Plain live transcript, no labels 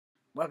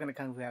Welcome to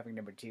Kung Fu Having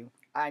number 2.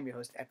 I'm your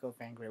host, Echo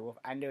Fan Grey Wolf.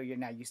 I know you're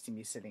not used to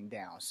me sitting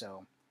down,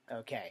 so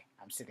okay,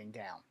 I'm sitting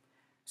down.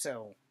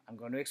 So I'm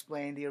going to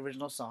explain the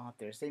original song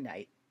Thursday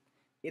Night.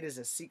 It is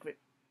a secret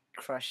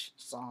crush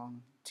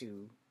song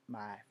to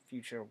my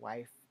future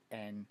wife,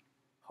 and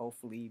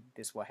hopefully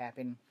this will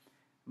happen.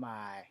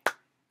 My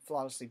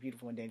flawlessly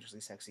beautiful and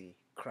dangerously sexy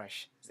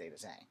crush, Zeta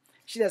Zhang.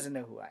 She doesn't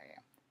know who I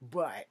am,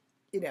 but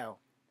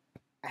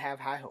I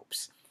have high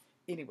hopes.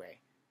 Anyway,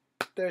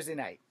 Thursday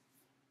Night.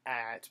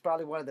 It's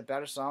probably one of the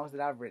better songs that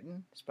I've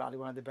written. It's probably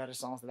one of the better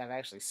songs that I've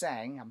actually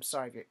sang. I'm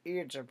sorry if your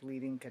ears are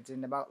bleeding, because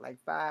in about like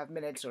 5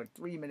 minutes or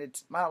 3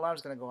 minutes, my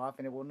alarm's going to go off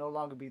and it will no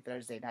longer be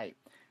Thursday night.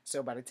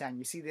 So by the time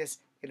you see this,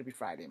 it'll be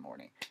Friday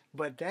morning.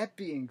 But that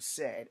being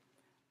said,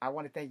 I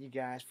want to thank you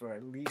guys for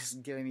at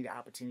least giving me the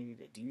opportunity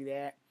to do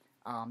that.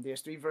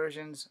 There's 3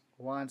 versions.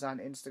 One's on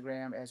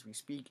Instagram as we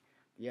speak.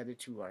 The other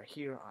 2 are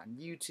here on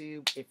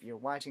YouTube. If you're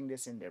watching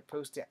this and they're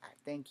posted, I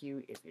thank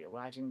you. If you're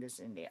watching this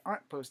and they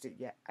aren't posted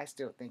yet, I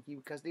still thank you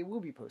because they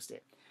will be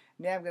posted.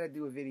 Now I'm going to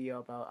do a video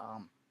about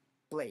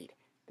Blade.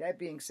 That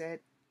being said,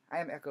 I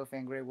am Echo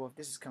Fan Grey Wolf.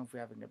 This is Kung Fu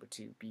Having number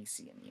 2. Be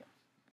seeing you.